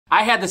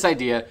I had this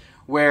idea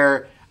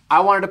where I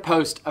wanted to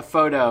post a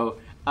photo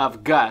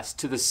of Gus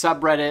to the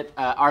subreddit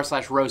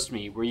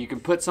r/roastme, where you can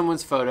put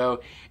someone's photo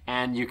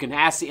and you can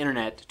ask the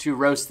internet to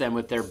roast them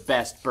with their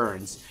best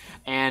burns.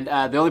 And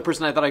the only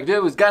person I thought I could do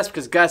it was Gus,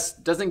 because Gus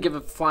doesn't give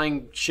a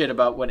flying shit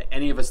about what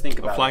any of us think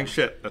about him. Flying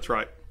shit, that's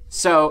right.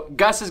 So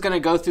Gus is going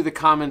to go through the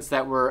comments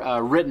that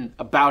were written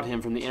about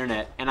him from the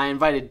internet, and I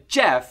invited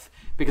Jeff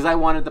because I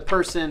wanted the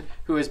person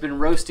who has been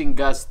roasting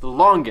Gus the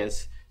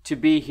longest to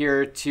be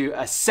here to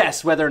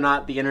assess whether or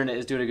not the internet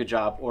is doing a good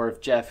job or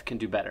if Jeff can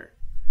do better.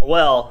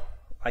 Well,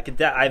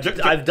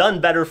 I've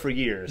done better for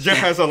years. Jeff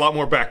has a lot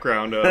more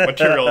background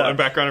material and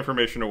background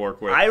information to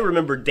work with. I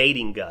remember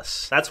dating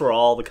Gus. That's where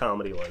all the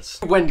comedy was.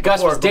 When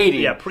Gus was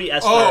dating? Yeah,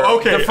 pre-Esther. Oh,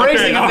 okay. The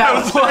phrasing of that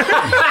was...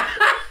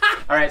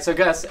 All right, so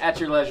Gus, at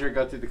your leisure,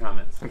 go through the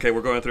comments. Okay,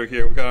 we're going through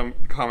here. We've got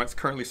comments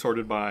currently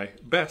sorted by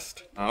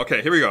best.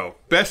 Okay, here we go.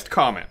 Best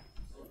comment.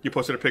 You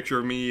posted a picture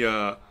of me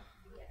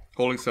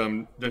holding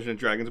some Dungeons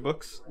 & Dragons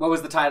books. What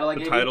was the title I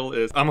gave you? The title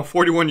is, I'm a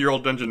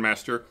 41-year-old dungeon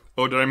master.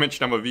 Oh, did I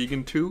mention I'm a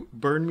vegan too?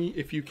 Burn me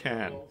if you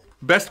can.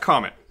 Best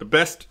comment. The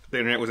best the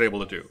internet was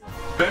able to do.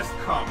 Best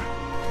comment.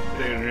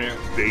 The internet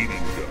dating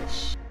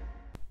Gus.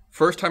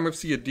 First time I've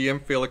seen a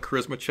DM fail a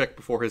charisma check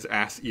before his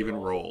ass even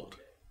rolled.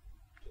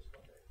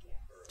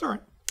 It's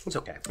alright. It's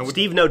okay.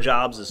 Steve No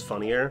Jobs is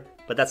funnier,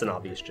 but that's an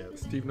obvious joke.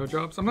 Steve No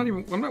Jobs? I'm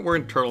not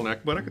wearing a turtleneck,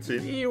 but I could see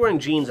it. You're wearing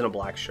jeans and a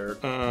black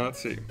shirt. Let's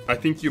see. I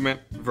think you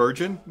meant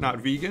virgin, not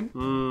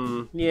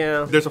vegan.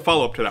 Yeah. There's a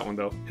follow-up to that one,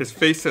 though. His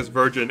face says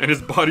virgin, and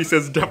his body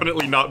says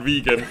definitely not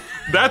vegan.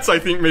 That's, I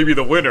think, maybe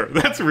the winner.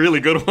 That's a really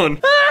good one.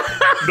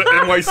 The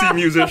NYC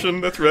musician.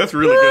 That's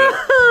really good.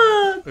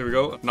 There we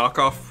go.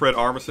 Knockoff Fred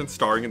Armisen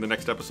starring in the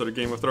next episode of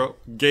Game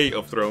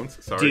of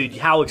Thrones. Sorry. Dude,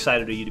 how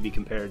excited are you to be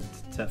compared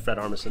to Fred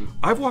Armisen?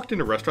 I've walked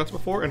into restaurants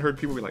before and heard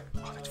people be like,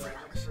 oh, that's Fred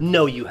Armisen.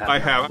 No, you haven't. I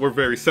have. We're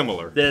very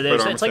similar.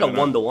 It's like a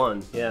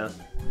one-to-one, yeah.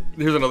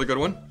 Here's another good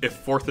one.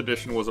 If 4th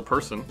edition was a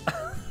person.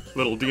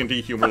 Little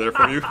D&D humor there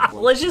for you.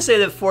 Well, let's just say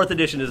that 4th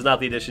edition is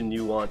not the edition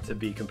you want to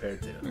be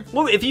compared to.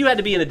 Well, if you had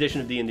to be an edition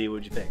of D&D, what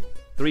would you pick?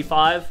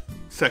 3.5?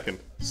 Second.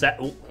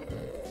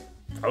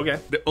 Okay.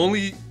 The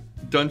only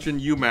dungeon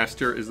you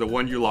master is the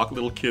one you lock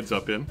little kids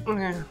up in.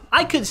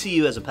 I could see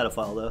you as a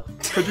pedophile, though.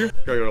 Could you?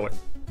 You're like,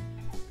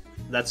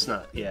 that's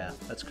not, yeah,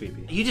 that's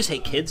creepy. You just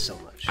hate kids so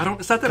much.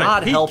 It's not that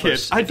God I hate help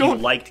kids. us if you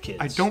liked kids.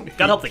 I don't hate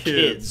God help the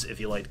kids. kids if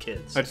you liked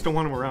kids. I just don't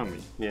want them around me.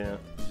 Yeah,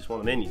 you just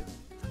want them in you.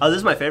 Oh, this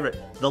is my favorite.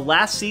 The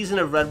last season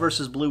of Red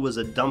vs. Blue was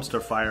a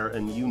dumpster fire,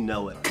 and you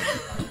know it.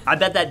 I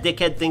bet that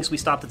dickhead thinks we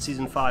stopped at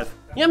season 5.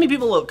 You know how many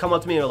people come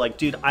up to me and are like,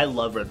 dude, I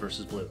love Red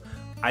vs. Blue.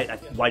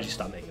 Why'd you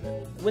stop making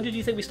it? When did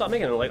you think we stopped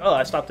making it? And we're like, oh,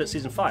 I stopped at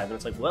season 5. And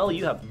it's like, well,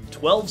 you have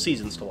 12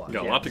 seasons to watch. You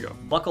got a lot to go.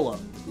 Buckle up.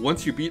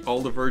 Once you beat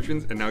all the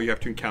virgins, and now you have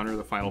to encounter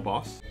the final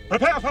boss.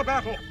 Prepare for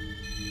battle!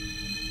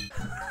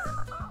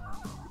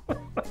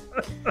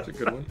 That's a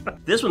good one.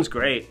 This one's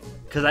great,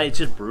 because it's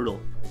just brutal.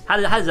 How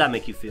does that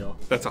make you feel?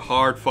 That's a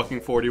hard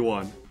fucking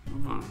 41.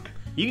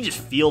 You can just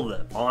feel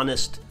the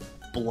honest,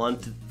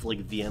 blunt,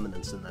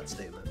 vehemence in that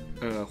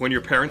statement. When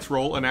your parents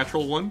roll a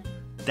natural one.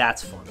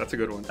 That's fun. That's a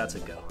good one. That's a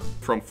go.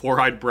 From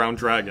Four-Eyed Brown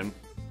Dragon.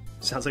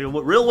 Sounds like a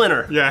real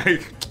winner. Yeah,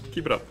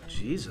 keep it up.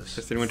 Jesus.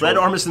 Fred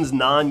Armisen's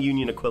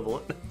non-union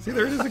equivalent. See,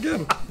 there it is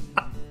again.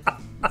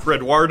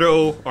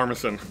 Fredwardo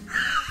Armisen.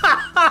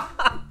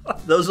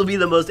 Those will be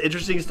the most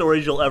interesting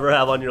stories you'll ever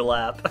have on your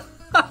lap.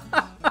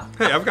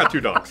 Hey, I've got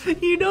 2 dogs.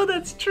 You know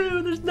that's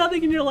true. There's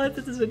nothing in your life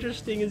that's as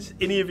interesting as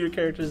any of your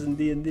characters in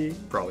D&D.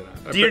 Probably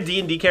not. Do your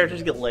D&D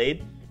characters get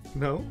laid?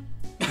 No.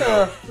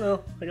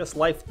 Well, I guess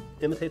life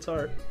imitates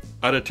art.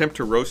 I'd attempt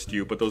to roast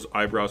you, but those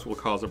eyebrows will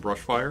cause a brush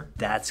fire.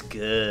 That's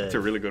good. It's a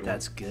really good one.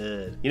 That's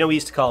good. You know, we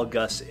used to call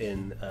Gus at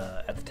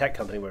the tech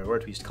company where we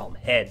worked, we used to call him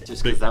Head.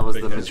 Just because that was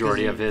the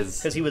majority of his...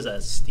 Because he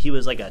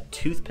was like a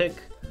toothpick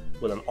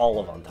with an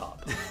olive on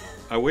top.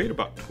 I weighed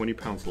about 20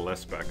 pounds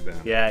less back then.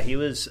 Yeah, he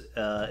was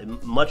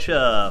much...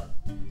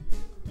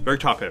 Very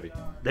top-heavy.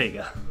 There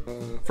you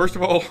go. First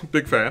of all,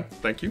 big fan.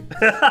 Thank you.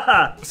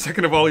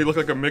 Second of all, you look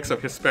like a mix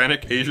of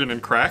Hispanic, Asian,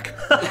 and crack.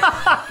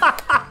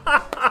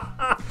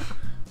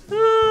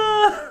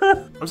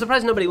 I'm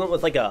surprised nobody went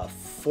with like a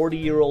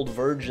 40-year-old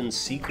virgin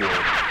sequel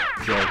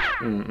joke.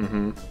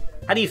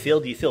 How do you feel?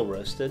 Do you feel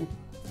roasted?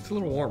 It's a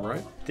little warm,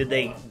 right?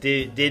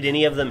 Did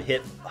any of them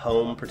hit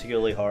home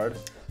particularly hard?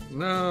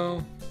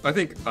 No. I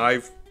think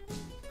I've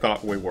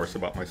thought way worse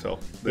about myself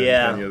than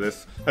any of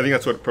this. I think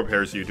that's what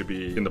prepares you to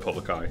be in the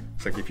public eye.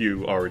 It's like if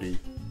you already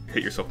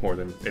hate yourself more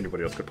than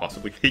anybody else could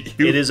possibly hate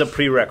you. It is a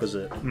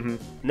prerequisite.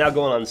 Now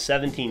going on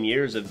 17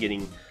 years of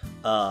getting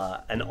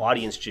an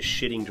audience just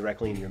shitting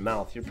directly in your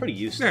mouth, you're pretty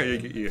used to it. Yeah, you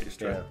get used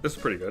to it. This is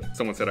pretty good.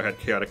 Someone said I had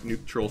chaotic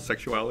neutral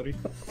sexuality.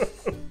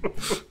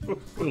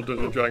 Little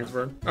Dungeons & Dragons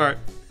burn. Alright,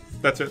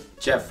 that's it.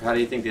 Jeff, how do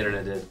you think the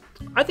internet did?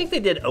 I think they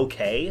did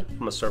okay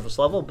from a surface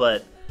level,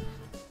 but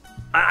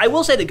I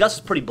will say that Gus is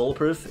pretty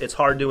bulletproof. It's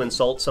hard to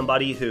insult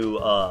somebody who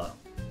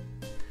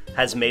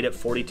has made it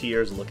 42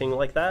 years looking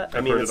like that.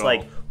 I mean, it's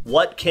like,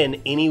 What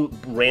can any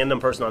random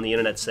person on the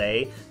internet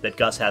say that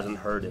Gus hasn't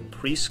heard in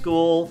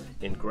preschool,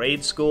 in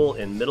grade school,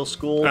 in middle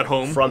school, at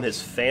home, from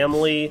his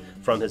family,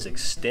 from his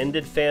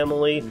extended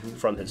family,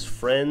 from his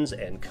friends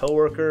and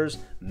coworkers,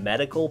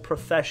 medical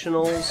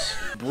professionals,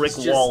 brick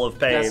wall of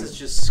pain. This is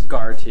just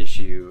scar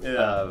tissue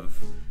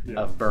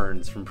of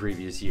burns from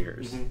previous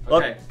years. Well,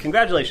 Okay.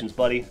 congratulations,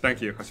 buddy.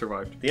 Thank you, I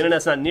survived. The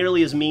internet's not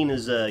nearly as mean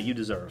as you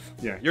deserve.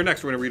 Yeah, you're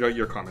next. We're gonna read out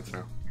your comments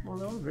now. Well,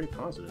 that was very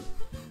positive.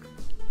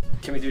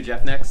 Can we do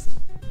Jeff next?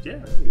 Yeah,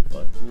 that would be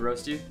fun.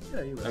 Roast you?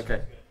 Yeah, you roast.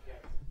 Okay.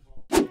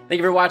 Thank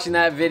you for watching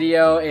that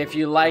video. If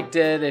you liked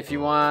it, if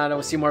you want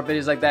to see more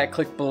videos like that,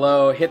 click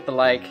below, hit the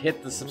like,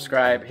 hit the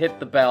subscribe,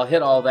 hit the bell,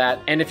 hit all that.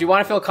 And if you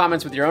want to fill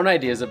comments with your own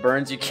ideas of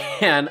burns, you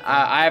can.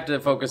 I have to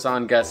focus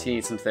on Gus. He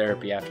needs some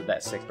therapy after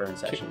that sick burn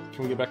session.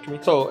 Can we get back to me?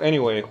 So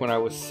anyway, when I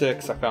was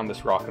 6, I found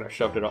this rock and I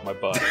shoved it up my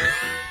butt.